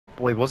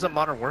Wait, was it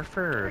Modern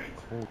Warfare or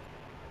Cold?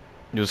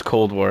 It was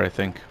Cold War, I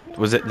think.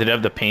 Was it? Did it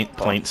have the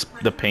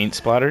the paint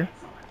splatter?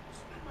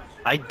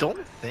 I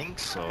don't think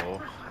so.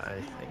 I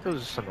think it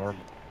was just a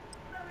normal.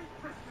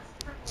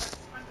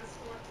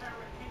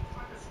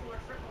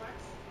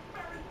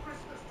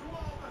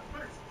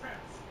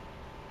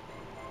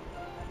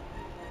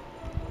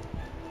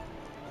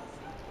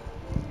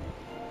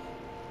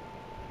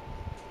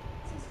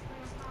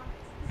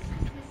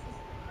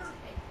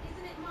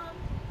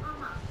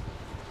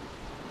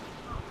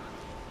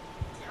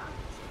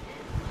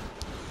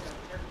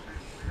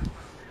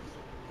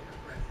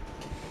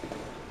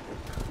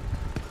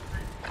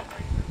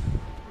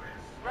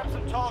 Grab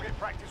some target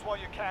practice while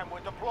you can. We're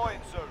deploying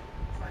soon.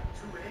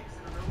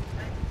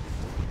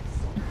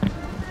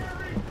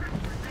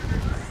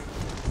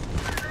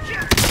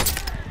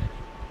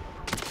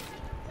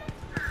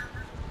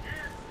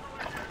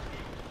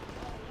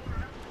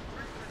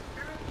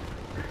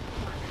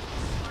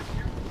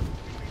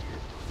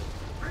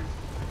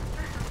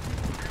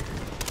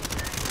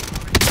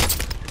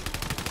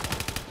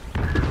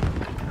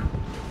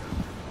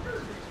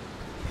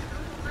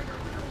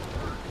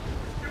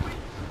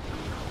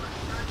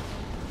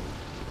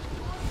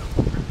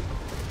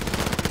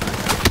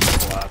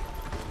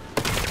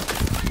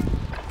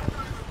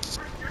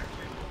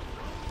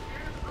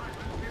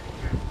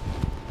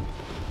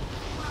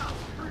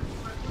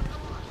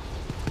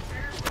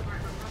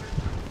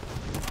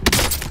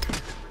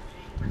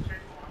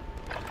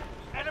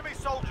 Enemy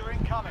soldier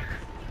incoming.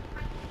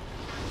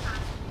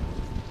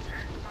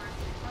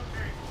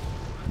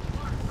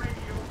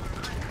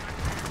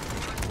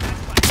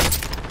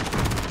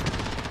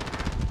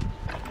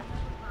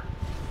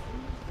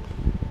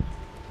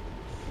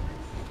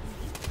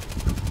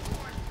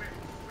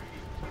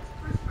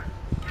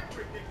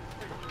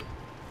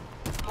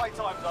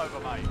 Playtime's over,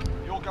 mate.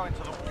 You're going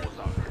to the war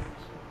zone.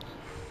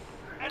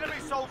 Enemy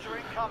soldier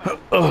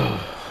incoming.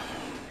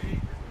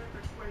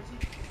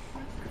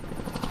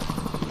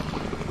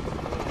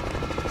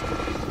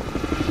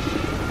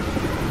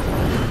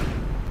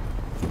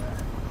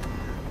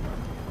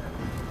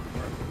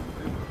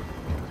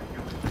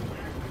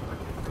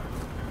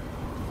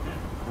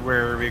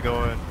 Where are we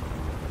going?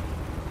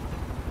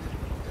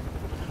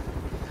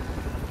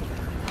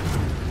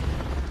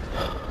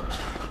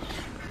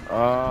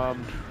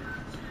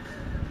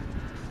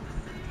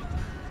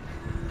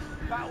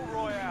 Battle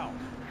Royale.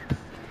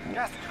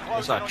 Gas is It's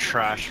closing a on your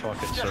trash position.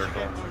 fucking Just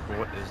circle. get- Like,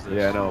 what is this?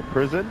 Yeah, no,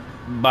 prison?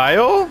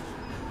 Bio?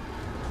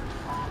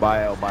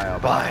 Bio.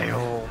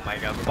 Bio, my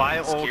god.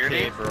 Bio,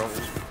 Security? okay, bro.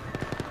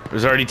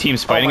 There's already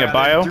teams fighting Oh my at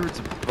God, Bio. this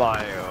dude's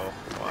Bio.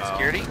 Wow.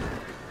 Security?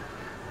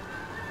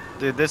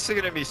 Dude, this is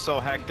gonna be so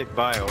hectic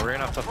Bio. We're gonna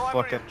have to Primary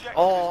fucking. objective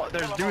Oh, is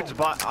there's kill 'em dudes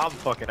all. I'm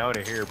fucking out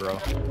of here, bro.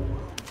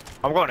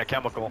 I'm going to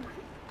chemical.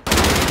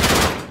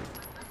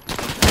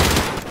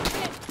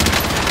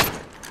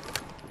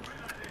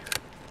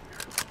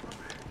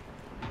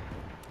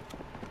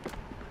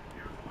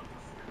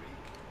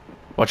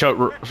 Watch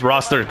out,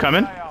 roster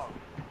coming.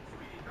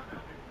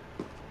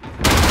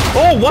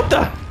 Oh, what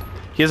the?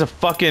 He has a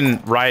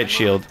fucking riot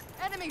shield.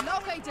 Enemy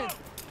located.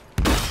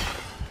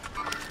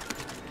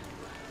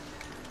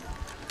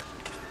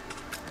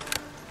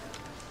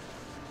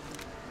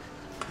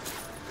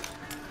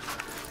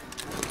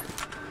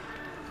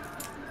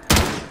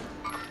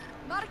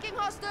 Marking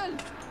hostile.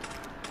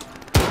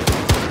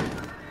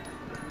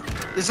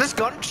 Is this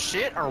gun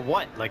shit or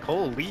what? Like,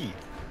 holy.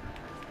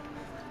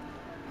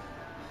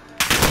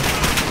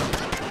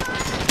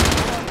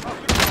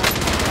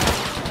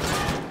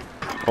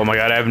 Oh my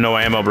god, I have no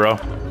ammo, bro.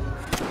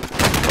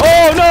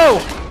 Oh no!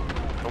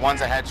 The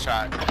one's a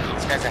headshot.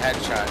 This guy's a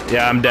headshot.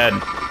 Yeah, I'm dead.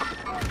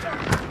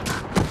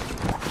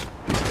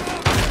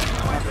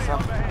 What's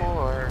up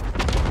for?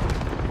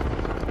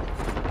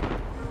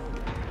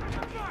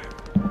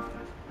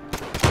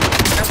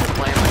 You guys are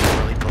playing like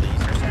really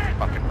police or something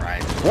fucking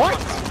right. What?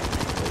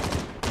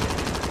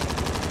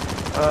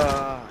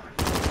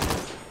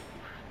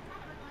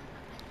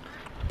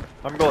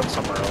 I'm going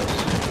somewhere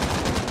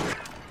else.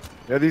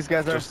 Yeah, these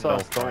guys are Just no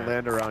sus. Don't fire.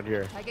 land around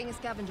here. Tagging a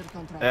scavenger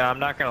contract. Yeah, I'm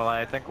not gonna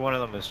lie. I think one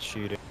of them is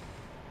cheating.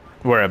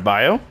 We're at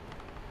Bio?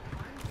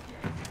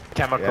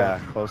 Chemical. Yeah,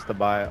 close to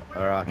bio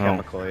or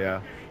chemical. Yeah.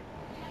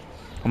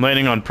 I'm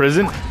landing on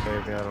prison.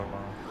 Maybe, I don't know.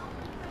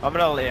 I'm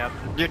gonna land.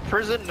 Dude,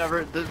 prison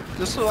never.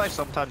 This is why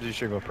sometimes you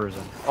should go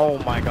prison. Oh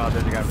my god,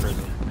 there's a guy in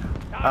prison.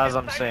 As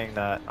I'm saying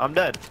that, I'm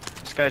dead.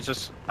 This guy's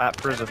just at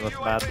prison with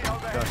mad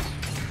guns.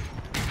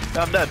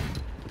 Yeah, I'm dead.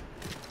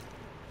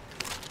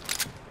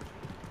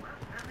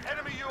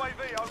 Enemy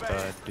UAV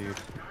overhead. Dude.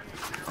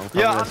 I'm coming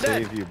Yeah, to I'm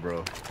dead. save you,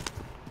 bro.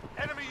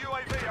 Enemy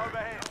UAV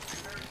overhead.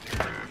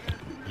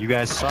 You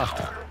guys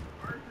suck.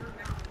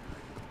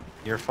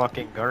 You're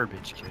fucking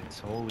garbage, kids.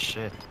 Holy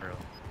shit, bro.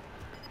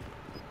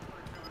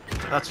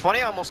 That's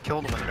funny. I almost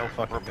killed him with no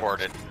fucking guns.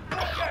 Reported.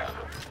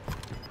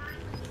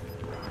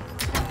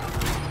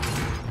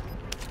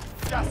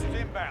 Gas is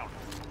inbound.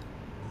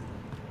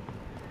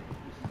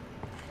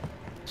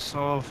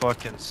 So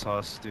fucking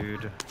sus,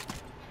 dude.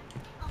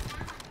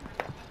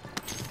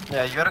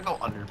 Yeah, you gotta go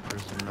under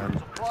prison, man.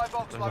 Supply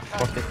box There's a located.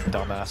 fucking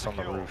dumbass on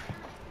the Secure. roof.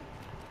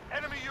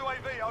 Enemy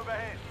UAV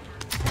overhead.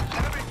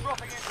 Enemy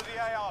dropping into the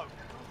AO.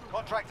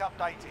 Contract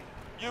updated.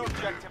 New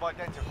objective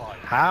identified.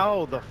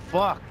 How the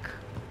fuck?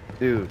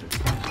 Dude.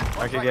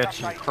 I can get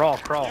you. Crawl,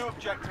 New crawl.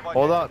 objective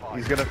Hold up. identified.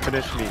 He's gonna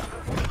finish me.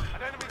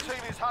 An enemy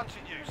team is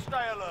hunting you.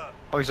 Stay alert.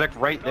 Oh, he's like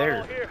right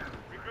there. Here.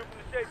 Regroup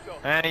in the safe zone.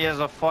 And he has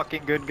a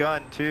fucking good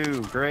gun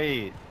too.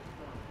 Great.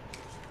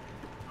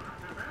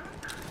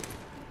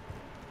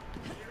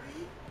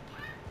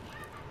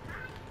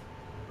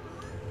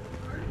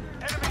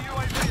 Enemy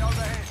UAV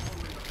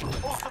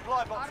overhead. All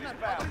supply boxes Armor,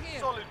 bound. over here.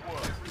 Solid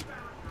work.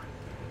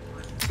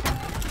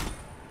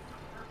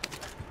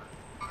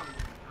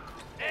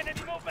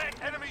 Enemy movement.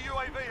 Enemy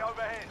UAV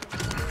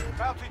overhead.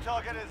 Bounty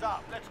target is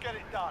up. Let's get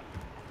it done.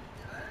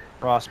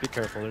 Ross, be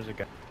careful. There's a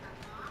guy.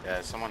 Yeah,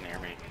 there's someone near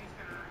me.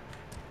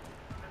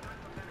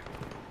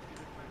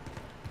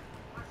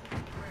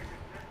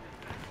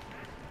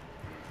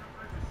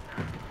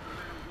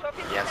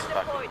 Yes,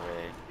 fucking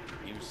way.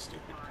 You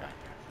stupid guy.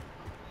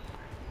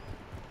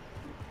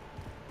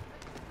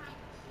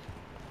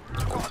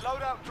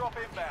 Loadout drop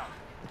inbound.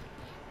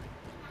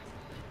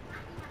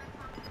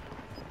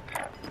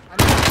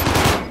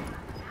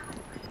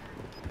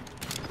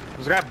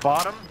 There's a guy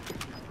bottom.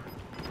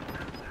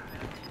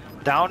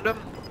 Downed him.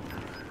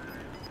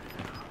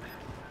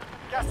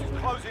 Gas is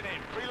closing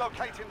in.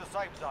 Relocating the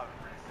safe zone.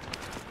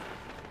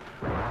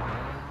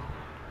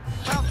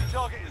 Bounty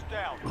target is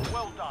down.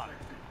 Well done.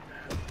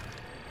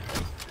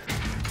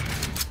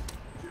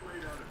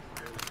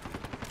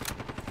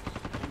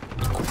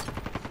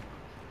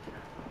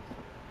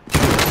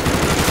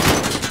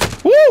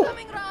 Woo!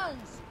 Coming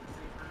rounds.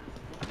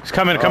 He's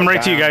coming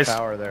right to you guys.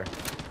 Tower there.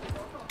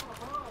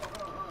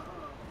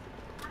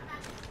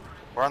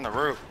 We're on the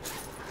roof.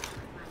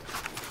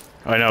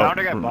 I know. Down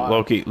to get bottom.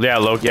 Loki. Yeah,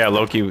 Loki. Yeah,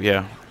 Loki.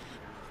 Yeah.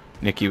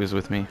 Nikki was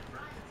with me.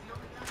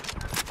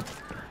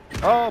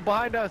 Oh,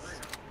 behind us.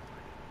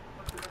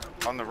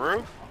 On the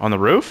roof? On the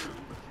roof?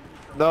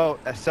 No,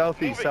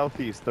 southeast,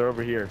 southeast. They're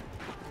over here.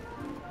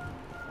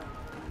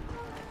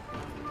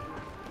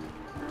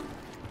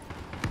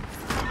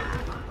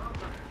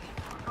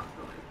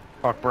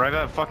 Fuck, bro. I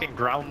got fucking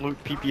ground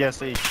loot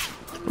PPSH.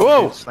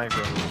 Whoa!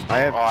 Sniper. I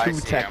have Oh, I two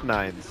see Tech him.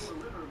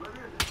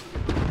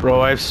 9s.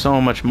 Bro, I have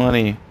so much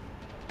money.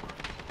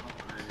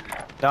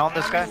 Down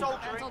this guy. Soldier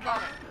Cancel incoming.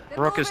 that. They're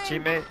Broke his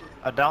moving.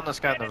 teammate. Down this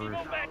guy on the roof.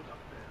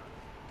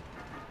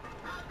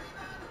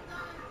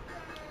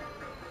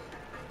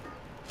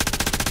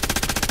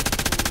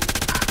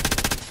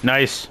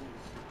 Nice.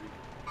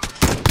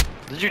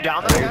 Did you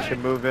down I this think we guy? should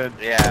move in.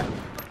 Yeah.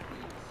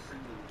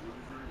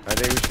 I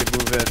think we should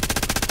move in.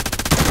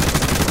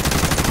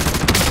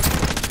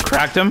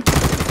 Cracked him.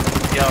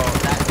 Yo,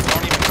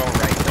 don't even go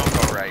right. Don't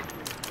go right.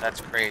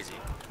 That's crazy.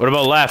 What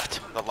about left?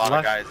 There's a lot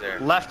of guys there.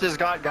 Left has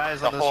got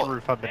guys on The this whole-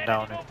 roof I've been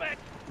downing.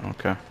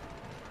 Okay.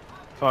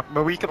 Fuck,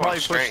 but we could Go probably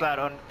push straight. that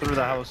on through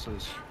the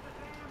houses.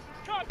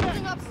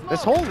 Putting up smoke.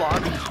 This whole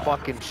lobby's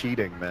fucking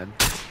cheating, man.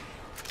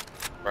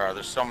 Bro,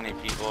 there's so many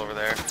people over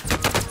there.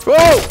 Whoa!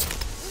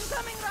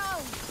 Incoming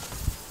rounds.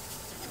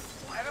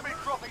 Enemy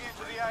dropping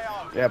into the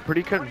AO. Yeah,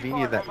 pretty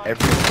convenient that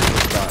every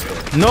single shot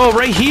hit. No,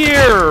 right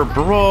here,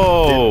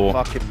 bro. Didn't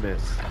fucking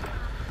miss.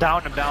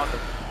 Down him, down him.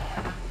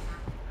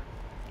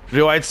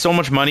 Yo, I had so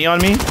much money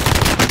on me.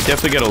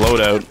 Definitely get a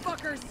loadout.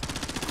 Fuckers.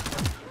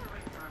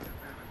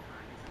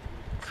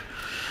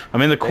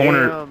 I'm in the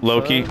corner, Damn,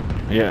 Loki.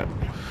 son. Yeah.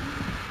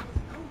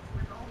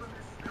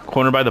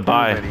 Corner by the Too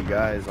buy. many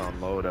guys on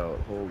loadout.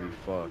 Holy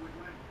fuck.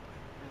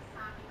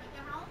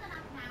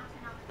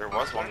 There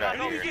was one guy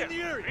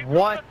here.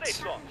 What?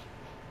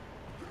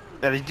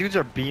 Yeah, these dudes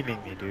are beaming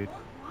me, dude.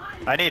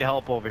 I need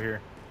help over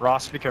here.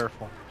 Ross, be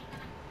careful.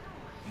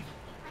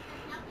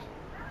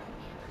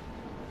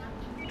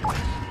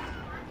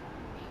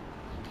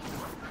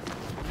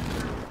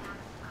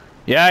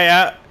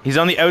 Yeah. He's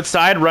on the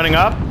outside, running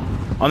up.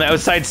 On the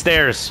outside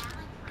stairs.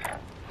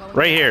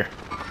 Right here.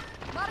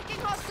 Marking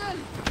hostile.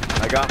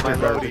 I got my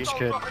Good loadie. Each Hostile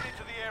kid. dropping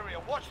into the area.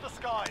 Watch the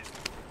skies.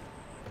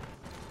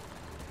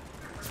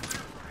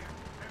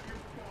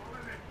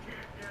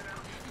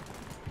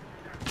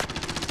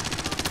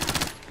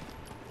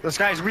 This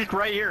guy's weak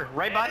right here.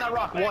 Right behind that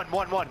rock. One.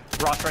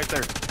 Ross right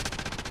there.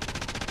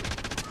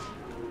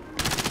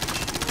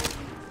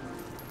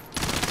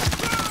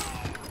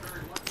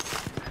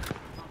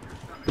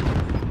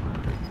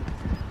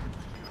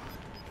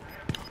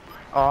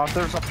 Oh, if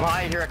there's a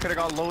buy here, I could've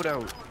got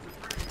loadout.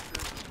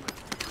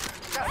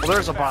 Well,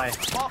 there's a buy.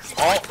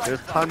 Oh,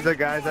 There's tons of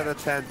guys at the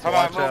tent. Come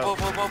on, Watch out. move.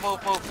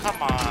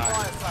 Come on.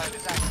 fire sale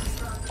is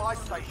active. Buy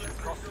stations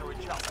cross to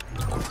each other.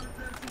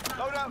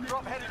 Loadout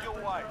drop headed your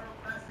way.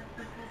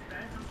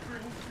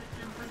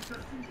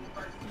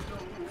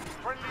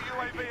 Friendly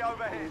UAV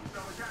overhead.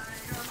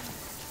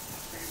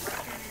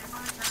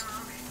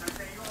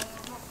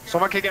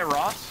 Someone can get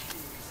Ross.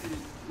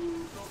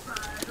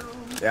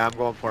 Yeah, I'm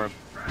going for him.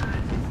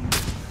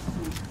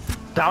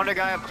 Down a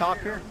guy up top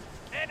here.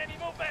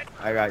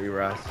 I got you,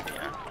 Ross.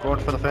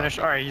 Going for the finish.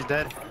 Alright, he's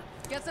dead.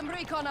 Get some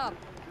recon up.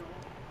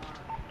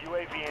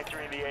 UAV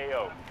entering the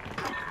AO.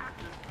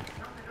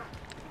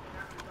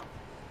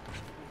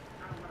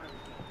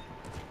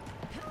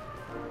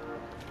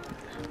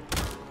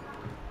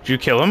 Did you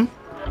kill him?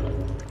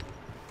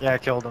 Yeah, I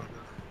killed him.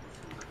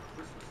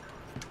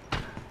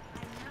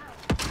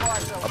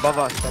 Above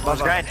us, above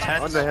This guy us.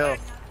 intense. On the hill.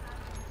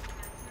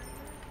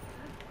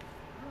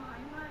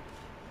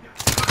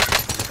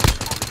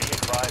 Be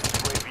advised,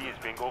 UAV is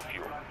bingo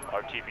fuel.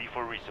 RTB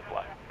for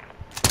resupply.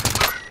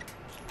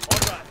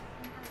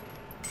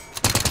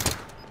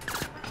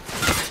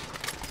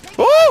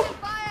 Woo!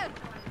 Fire!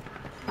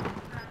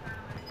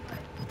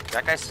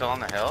 That guy's still on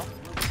the hill?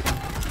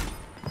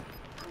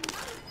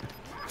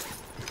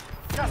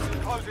 Gas is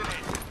closing in.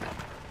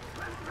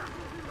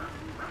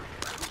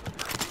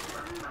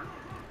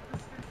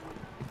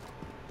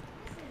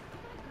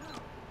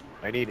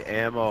 I need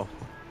ammo.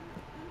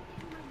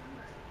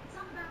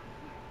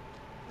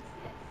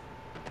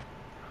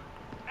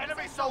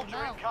 Enemy soldier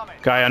incoming.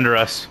 Guy under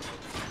us.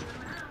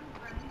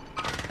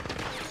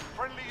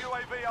 Friendly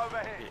UAV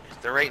overhead.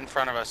 They're right in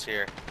front of us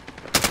here.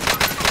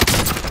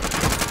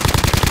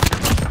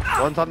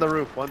 One's on the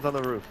roof, one's on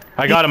the roof.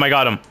 I got him, I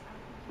got him.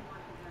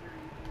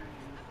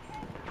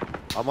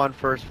 I'm on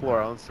first floor,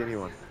 I don't see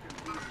anyone.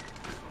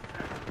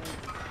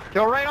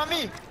 Yo, right on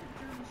me.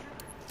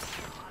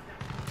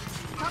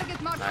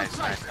 Target marked Nice, for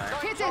strike. nice,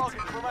 nice. Hit it!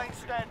 Targets remain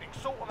standing.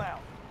 Sort them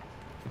out.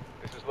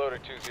 This is loader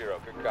 2-0.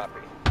 Good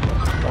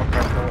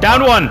copy.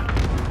 Down one!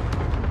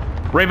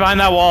 Right behind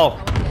that wall.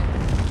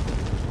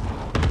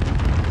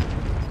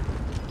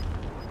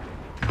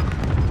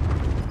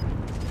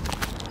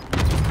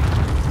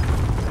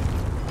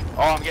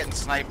 Oh, I'm getting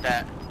sniped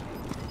at.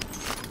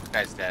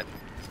 Guy's dead.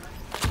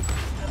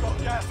 Got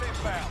gas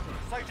inbound.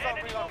 Safe zone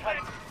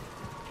relocated.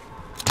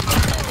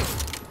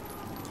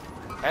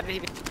 How did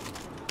he...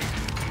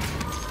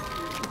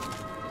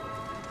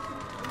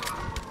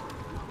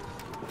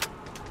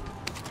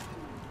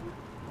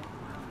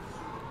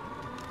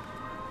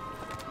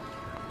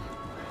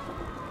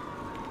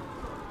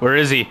 Where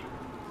is he?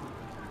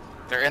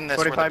 They're in this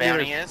where the 25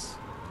 bounty meters. is?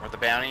 Where the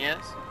bounty is?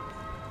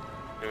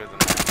 Two of them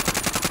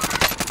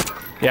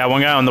there. Yeah,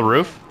 one guy on the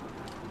roof.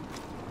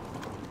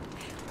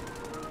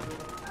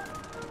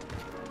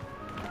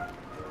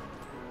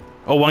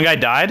 Oh, one guy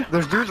died?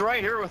 There's dudes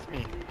right here with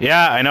me.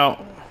 Yeah, I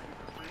know.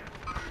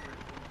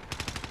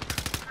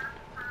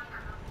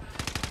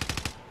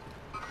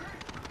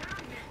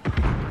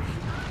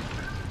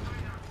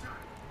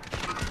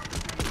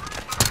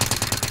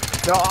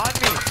 They're on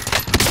me.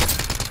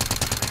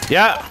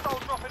 Yeah. Hostile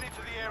dropping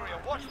into the area.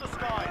 Watch the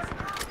skies.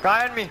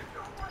 Guy on me.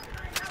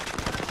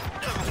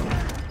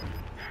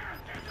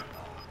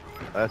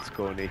 Let's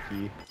go,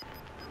 Nikki.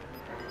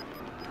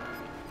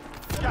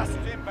 Gas is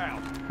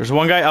inbound. There's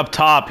one guy up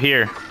top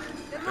here.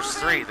 There's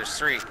three. There's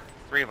three.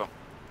 Three of them.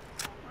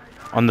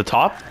 On the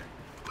top?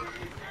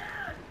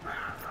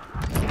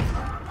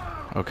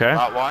 Okay.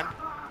 Not one.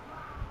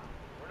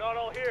 We're not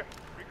all here.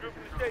 Regroup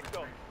in the safe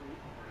zone.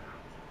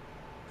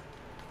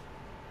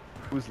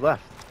 Who's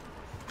left?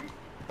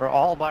 They're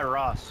all by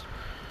Ross.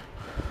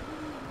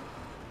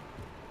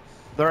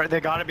 They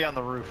gotta be on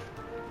the roof.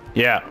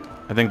 Yeah,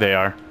 I think they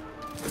are.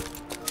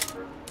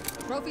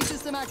 Trophy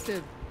system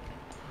active.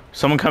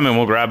 Someone come in,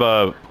 we'll grab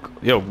a...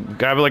 Yo,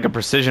 grab like a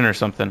precision or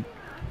something.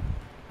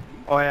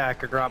 Oh yeah, I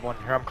could grab one.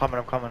 Here, I'm coming,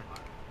 I'm coming.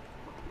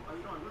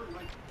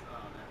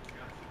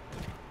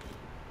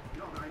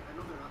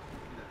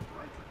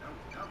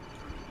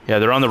 Yeah,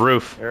 they're on the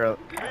roof. Here,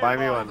 buy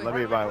me one. Let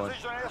me buy one.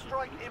 Precision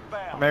airstrike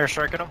inbound. I'm air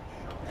striking them.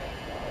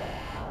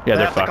 Yeah,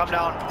 They they're have to come fucked.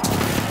 down.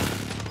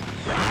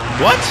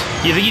 What?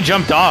 You think he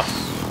jumped off?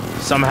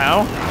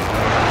 Somehow?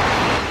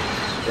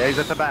 Yeah, he's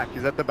at the back.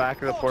 He's at the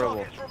back of the Four portable.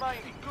 targets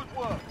remaining. Good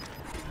work.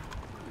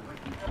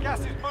 Gas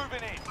is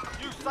moving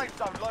in. New safe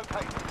zone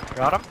located.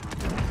 Got him?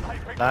 Hey,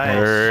 pick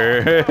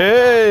Nice.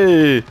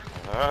 Hey!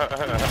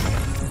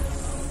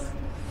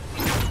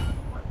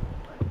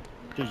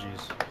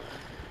 GG's.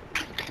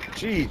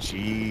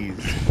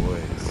 GG's,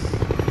 boys.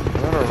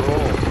 What a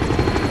roll.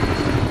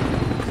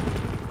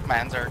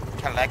 Mans are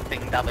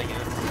collecting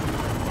W's.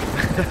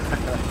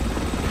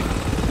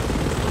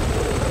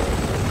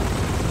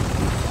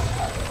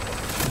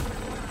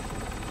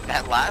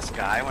 That last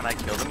guy, when I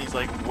killed him, he's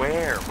like,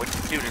 where? What,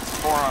 dude, it's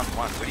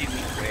 4-on-1. What do you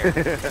mean,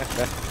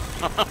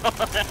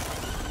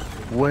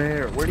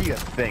 where? Where do you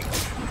think?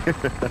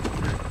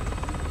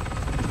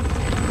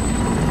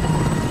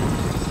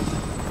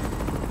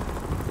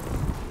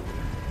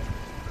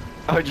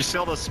 Oh, did you see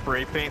all the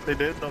spray paint they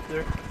did up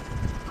there?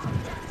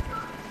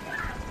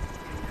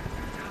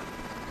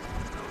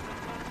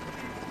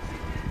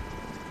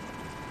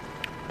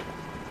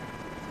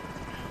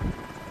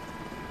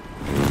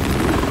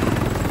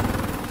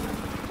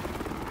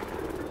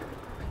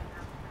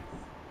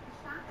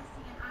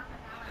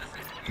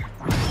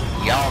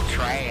 Y'all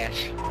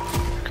trash.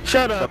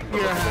 Shut up,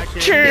 you're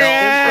hacking.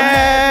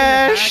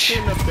 Trash!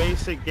 Imagine hacking a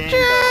basic game.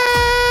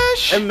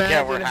 Trash!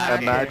 Yeah, we're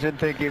hacking. Imagine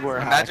thinking we're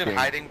Imagine hacking.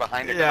 hiding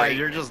behind a Yeah, crate.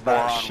 you're just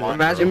that 4-on-1.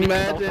 shit. Imagine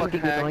Don't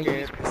fucking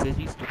hacking.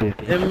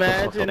 Nice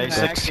Imagine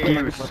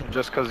excuse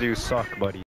just because you suck, buddy.